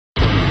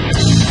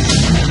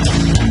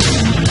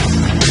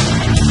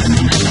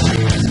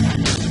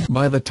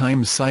By the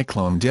time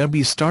Cyclone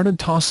Debbie started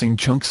tossing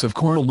chunks of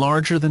coral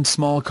larger than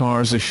small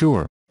cars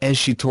ashore, as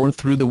she tore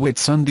through the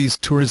Whitsundays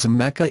tourism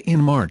mecca in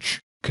March,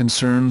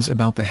 concerns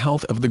about the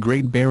health of the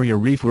Great Barrier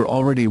Reef were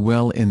already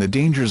well in the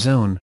danger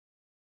zone.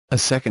 A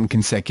second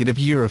consecutive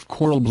year of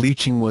coral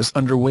bleaching was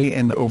underway,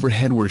 and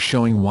overhead were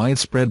showing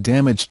widespread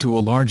damage to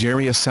a large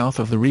area south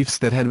of the reefs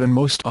that had been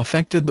most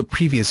affected the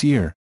previous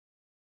year.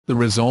 The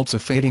results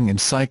of fading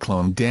and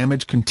cyclone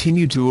damage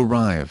continued to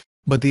arrive,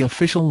 but the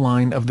official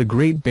line of the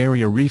Great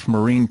Barrier Reef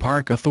Marine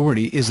Park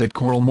Authority is that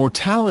coral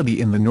mortality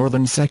in the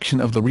northern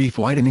section of the reef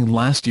whitening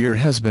last year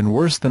has been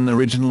worse than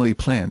originally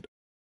planned.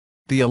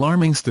 The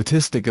alarming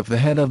statistic of the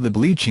head of the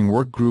bleaching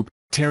work group,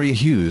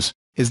 Hughes,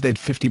 is that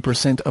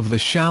 50% of the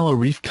shallow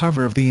reef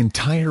cover of the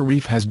entire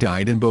reef has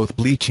died in both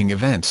bleaching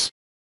events.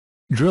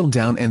 Drill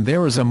down and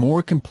there is a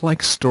more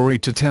complex story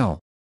to tell.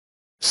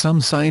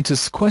 Some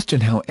scientists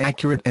question how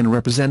accurate and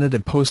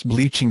representative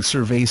post-bleaching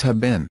surveys have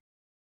been.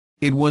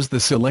 It was the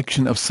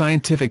selection of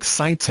scientific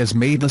sites has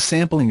made the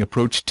sampling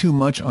approach too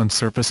much on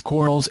surface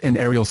corals and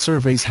aerial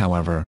surveys.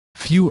 However,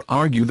 few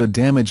argue the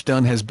damage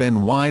done has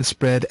been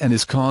widespread and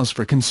is cause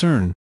for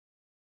concern.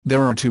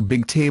 There are two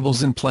big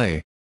tables in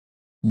play.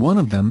 One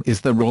of them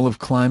is the role of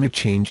climate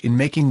change in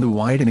making the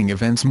widening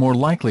events more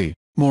likely,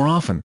 more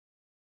often.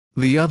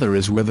 The other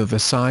is whether the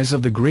size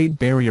of the Great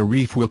Barrier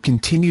Reef will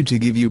continue to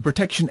give you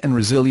protection and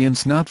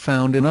resilience not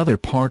found in other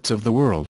parts of the world.